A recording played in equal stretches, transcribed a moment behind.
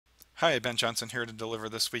Hi, Ben Johnson here to deliver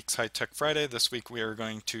this week's High Tech Friday. This week we are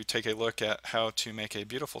going to take a look at how to make a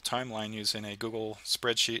beautiful timeline using a Google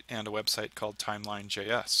spreadsheet and a website called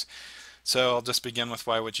Timeline.js. So I'll just begin with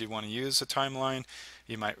why would you want to use a timeline?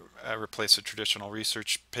 You might replace a traditional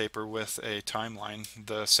research paper with a timeline.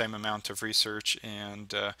 The same amount of research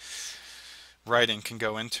and writing can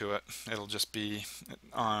go into it. It'll just be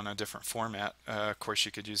on a different format. Of course,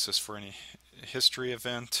 you could use this for any history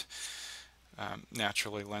event.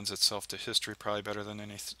 Naturally lends itself to history probably better than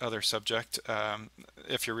any other subject.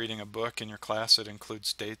 If you're reading a book in your class, it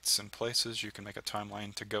includes dates and places. You can make a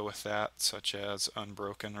timeline to go with that, such as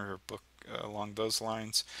Unbroken or a book along those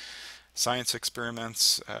lines. Science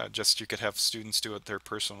experiments, just you could have students do their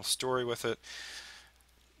personal story with it.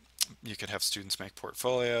 You could have students make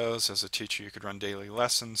portfolios. As a teacher, you could run daily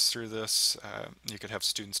lessons through this. You could have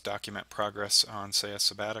students document progress on, say, a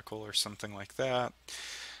sabbatical or something like that.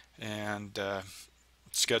 And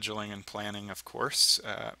scheduling and planning, of course.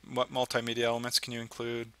 What multimedia elements can you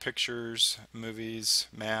include? Pictures, movies,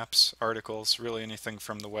 maps, articles, really anything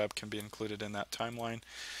from the web can be included in that timeline.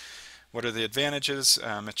 What are the advantages?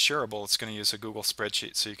 It's shareable. It's going to use a Google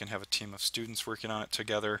spreadsheet, so you can have a team of students working on it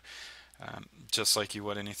together. Just like you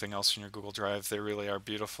would anything else in your Google Drive. They really are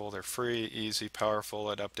beautiful. They're free, easy,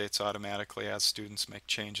 powerful. It updates automatically as students make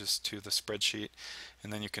changes to the spreadsheet,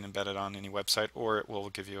 and then you can embed it on any website, or it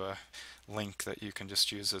will give you a link that you can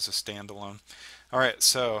just use as a standalone. Alright,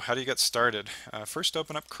 so how do you get started? First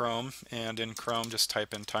open up Chrome, and in Chrome just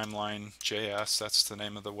type in Timeline.js. That's the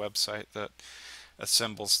name of the website that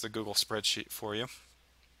assembles the Google spreadsheet for you.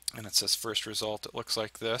 And it says first result. It looks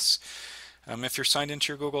like this. If you're signed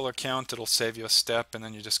into your Google account, it'll save you a step, and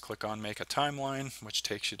then you just click on Make a Timeline, which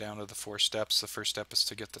takes you down to the 4 steps. The first step is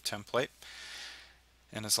to get the template,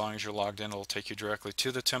 and as long as you're logged in, it'll take you directly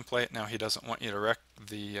to the template. Now, he doesn't want you to wreck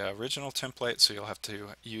the original template, so you'll have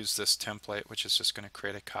to use this template, which is just going to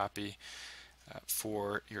create a copy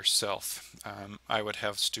for yourself. I would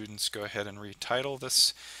have students go ahead and retitle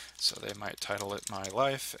this, so they might title it My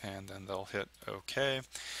Life, and then they'll hit OK.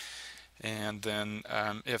 And then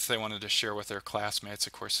if they wanted to share with their classmates,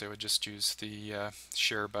 of course, they would just use the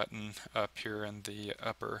share button up here in the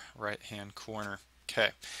upper right-hand corner.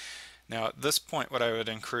 Okay. Now at this point, what I would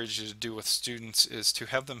encourage you to do with students is to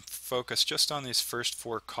have them focus just on these first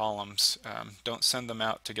 4 columns. Don't send them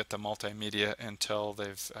out to get the multimedia until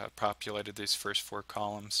they've populated these first 4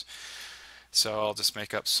 columns. So I'll just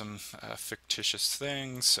make up some fictitious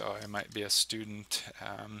things. So I might be a student,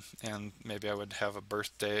 and maybe I would have a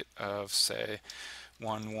birth date of, say,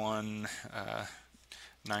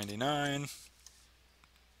 1/1/99.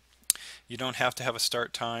 You don't have to have a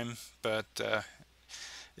start time, but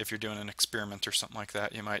if you're doing an experiment or something like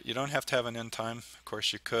that, you might. You don't have to have an end time. Of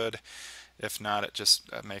course, you could. If not, it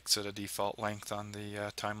just makes it a default length on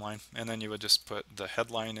the timeline. And then you would just put the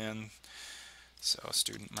headline in. So a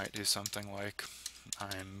student might do something like,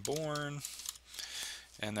 I'm born,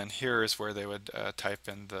 and then here is where they would type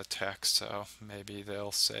in the text. So maybe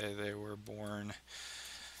they'll say they were born,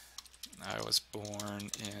 I was born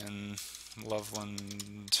in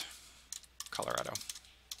Loveland, Colorado.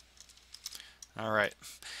 All right.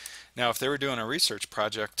 Now, if they were doing a research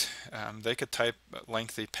project, they could type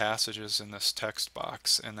lengthy passages in this text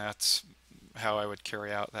box, and that's how I would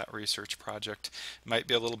carry out that research project. It might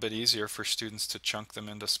be a little bit easier for students to chunk them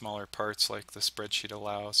into smaller parts like the spreadsheet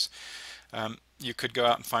allows. You could go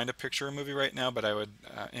out and find a picture or movie right now, but I would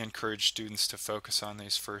encourage students to focus on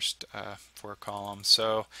these first 4 columns.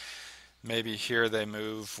 So maybe here they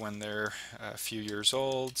move when they're a few years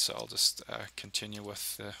old, so I'll just continue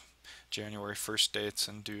with the January 1st dates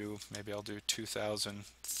and maybe I'll do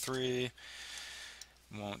 2003.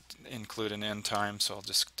 Won't include an end time, so I'll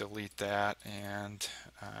just delete that, and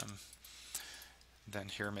then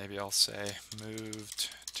here maybe I'll say moved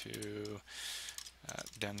to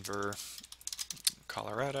Denver,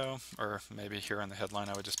 Colorado, or maybe here on the headline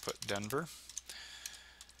I would just put Denver,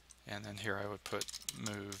 and then here I would put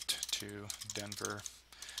moved to Denver,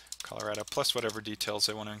 Colorado, plus whatever details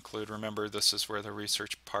they want to include. Remember, this is where the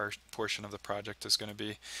research portion of the project is going to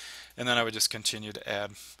be, and then I would just continue to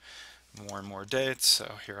add more and more dates.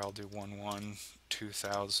 So here I'll do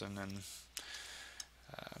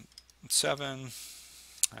 1/1/2007.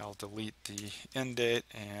 I'll delete the end date,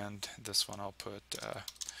 and this one I'll put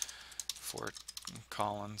Fort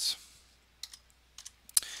Collins,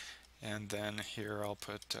 and then here I'll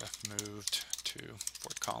put moved to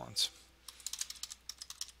Fort Collins.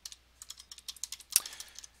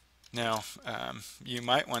 Now, you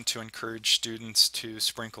might want to encourage students to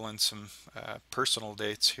sprinkle in some personal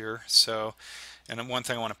dates here. So, and one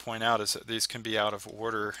thing I want to point out is that these can be out of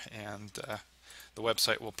order, and the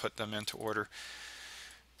website will put them into order.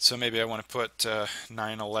 So maybe I want to put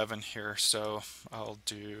 9/11 here, so I'll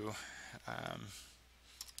do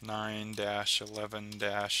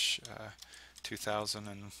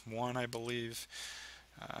 9-11-2001, I believe.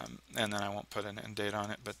 And then I won't put an end date on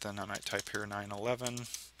it, but then I might type here 9/11,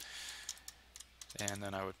 and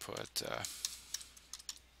then I would put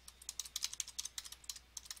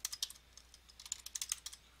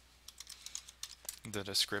the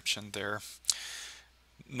description there.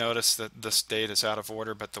 Notice that this date is out of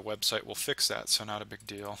order, but the website will fix that, so not a big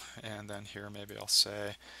deal. And then here maybe I'll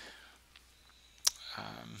say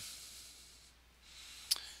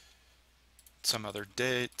some other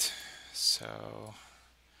date. So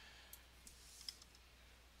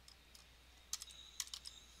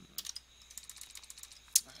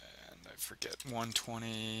and I forget,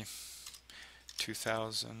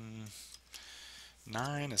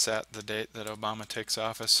 1/20/2009. Is that the date that Obama takes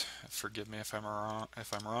office? Forgive me if I'm wrong.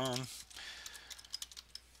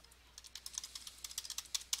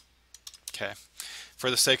 Okay. For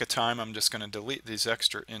the sake of time, I'm just going to delete these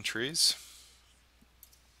extra entries.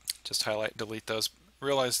 Just highlight, delete those.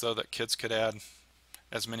 Realize though that kids could add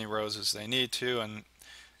as many rows as they need to, and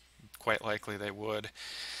quite likely they would.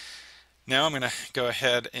 Now I'm going to go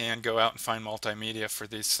ahead and go out and find multimedia for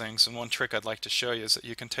these things. And one trick I'd like to show you is that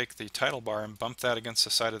you can take the title bar and bump that against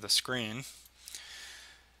the side of the screen.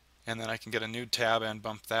 And then I can get a new tab and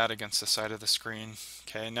bump that against the side of the screen.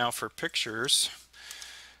 Okay, now for pictures,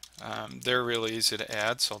 they're really easy to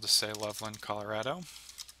add. So I'll just say Loveland, Colorado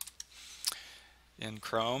in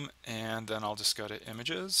Chrome, and then I'll just go to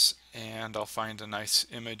images, and I'll find a nice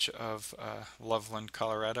image of Loveland,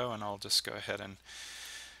 Colorado, and I'll just go ahead and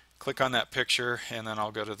click on that picture, and then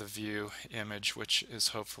I'll go to the view image, which is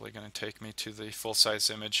hopefully going to take me to the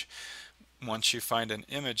full-size image. Once you find an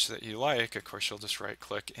image that you like, of course you'll just right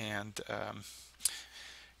click and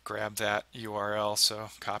grab that URL,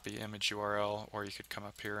 so copy image URL, or you could come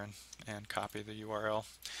up here and copy the URL.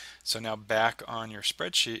 So now back on your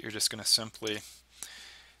spreadsheet, you're just going to simply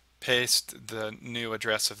paste the new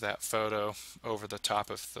address of that photo over the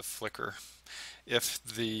top of the Flickr. If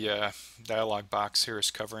the dialog box here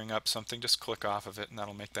is covering up something, just click off of it and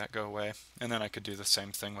that'll make that go away. And then I could do the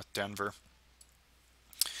same thing with Denver.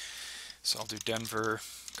 So I'll do Denver,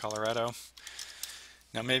 Colorado.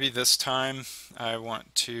 Now maybe this time I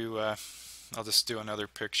want to, I'll just do another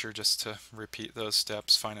picture just to repeat those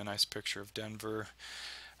steps. Find a nice picture of Denver.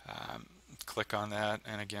 Click on that,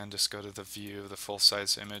 and again just go to the view, the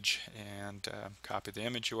full-size image, and copy the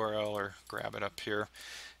image URL or grab it up here.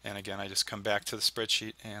 And again, I just come back to the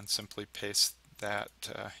spreadsheet and simply paste that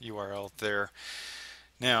URL there.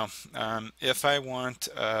 Now, if I want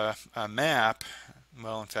a map,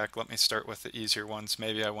 well, in fact, let me start with the easier ones.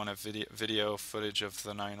 Maybe I want a video footage of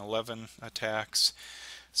the 9/11 attacks.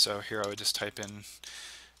 So here I would just type in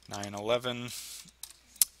 9/11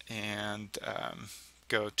 and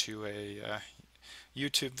go to a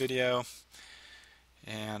YouTube video,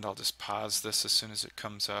 and I'll just pause this as soon as it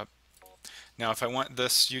comes up. Now if I want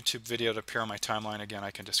this YouTube video to appear on my timeline again,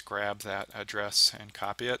 I can just grab that address and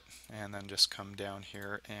copy it, and then just come down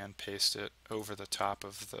here and paste it over the top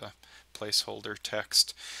of the placeholder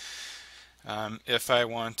text. If I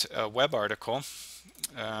want a web article,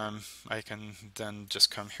 I can then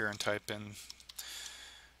just come here and type in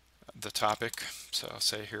the topic, so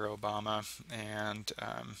say here Obama, and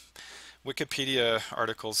Wikipedia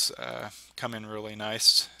articles come in really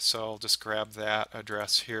nice, so I'll just grab that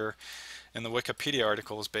address here, and the Wikipedia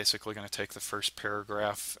article is basically going to take the first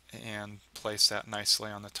paragraph and place that nicely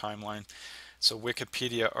on the timeline. So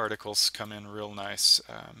Wikipedia articles come in real nice.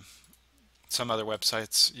 Some other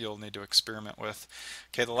websites you'll need to experiment with.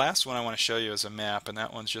 Okay, the last one I want to show you is a map, and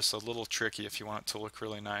that one's just a little tricky if you want it to look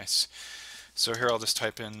really nice. So here I'll just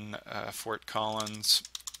type in Fort Collins,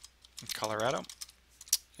 Colorado,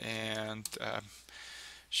 and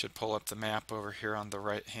should pull up the map over here on the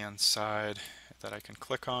right hand side that I can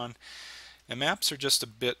click on. And maps are just a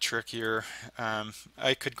bit trickier.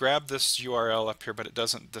 I could grab this URL up here, but it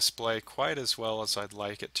doesn't display quite as well as I'd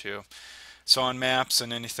like it to. So on maps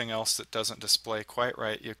and anything else that doesn't display quite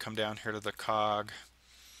right, you come down here to the cog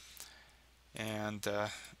and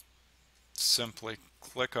simply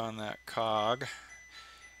click on that cog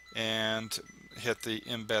and hit the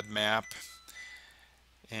embed map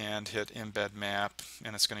and hit embed map,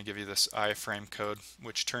 and it's going to give you this iframe code,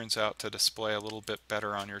 which turns out to display a little bit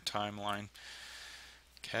better on your timeline.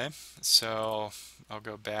 Okay, so I'll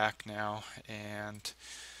go back now and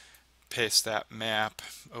paste that map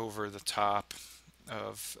over the top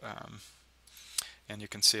of and you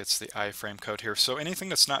can see it's the iframe code here. So anything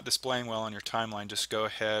that's not displaying well on your timeline, just go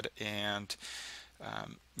ahead and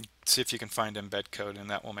See if you can find embed code, and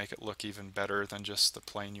that will make it look even better than just the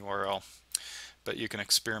plain URL. But you can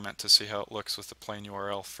experiment to see how it looks with the plain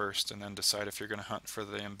URL first and then decide if you're going to hunt for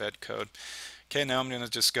the embed code. Okay, now I'm going to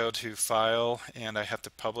just go to File, and I have to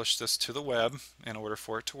publish this to the web in order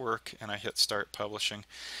for it to work, and I hit Start Publishing.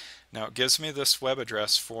 Now it gives me this web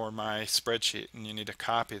address for my spreadsheet, and you need to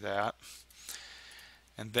copy that.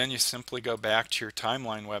 And then you simply go back to your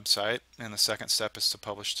timeline website, and the second step is to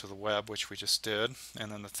publish to the web, which we just did.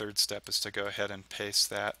 And then the third step is to go ahead and paste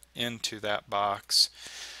that into that box.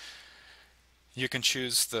 You can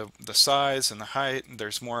choose the size and the height.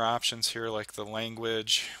 There's more options here, like the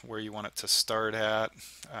language, where you want it to start at.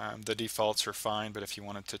 The defaults are fine, but if you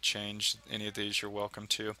wanted to change any of these, you're welcome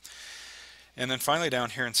to. And then finally down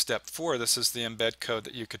here in step 4, this is the embed code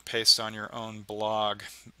that you could paste on your own blog,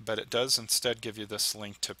 but it does instead give you this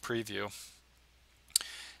link to preview.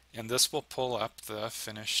 And this will pull up the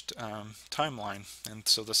finished timeline. And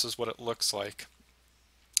so this is what it looks like.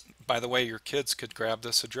 By the way, your kids could grab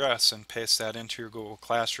this address and paste that into your Google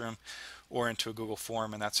Classroom or into a Google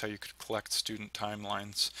Form, and that's how you could collect student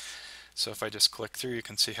timelines. So if I just click through, you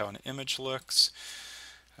can see how an image looks.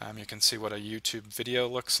 You can see what a YouTube video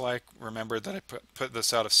looks like. Remember that I put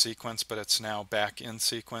this out of sequence, but it's now back in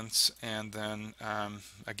sequence. And then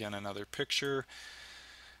again, another picture.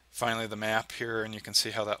 Finally, the map here, and you can see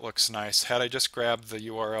how that looks nice. Had I just grabbed the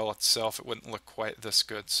URL itself, it wouldn't look quite this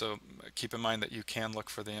good. So keep in mind that you can look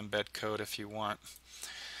for the embed code if you want.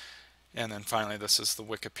 And then finally, this is the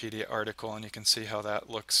Wikipedia article, and you can see how that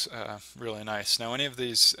looks really nice. Now, any of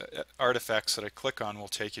these artifacts that I click on will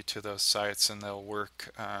take you to those sites, and they'll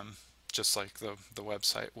work just like the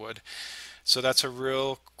website would. So that's a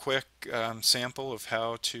real quick sample of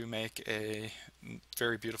how to make a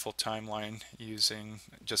very beautiful timeline using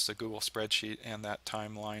just a Google spreadsheet and that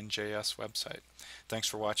Timeline.js website. Thanks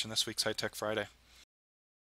for watching this week's High Tech Friday.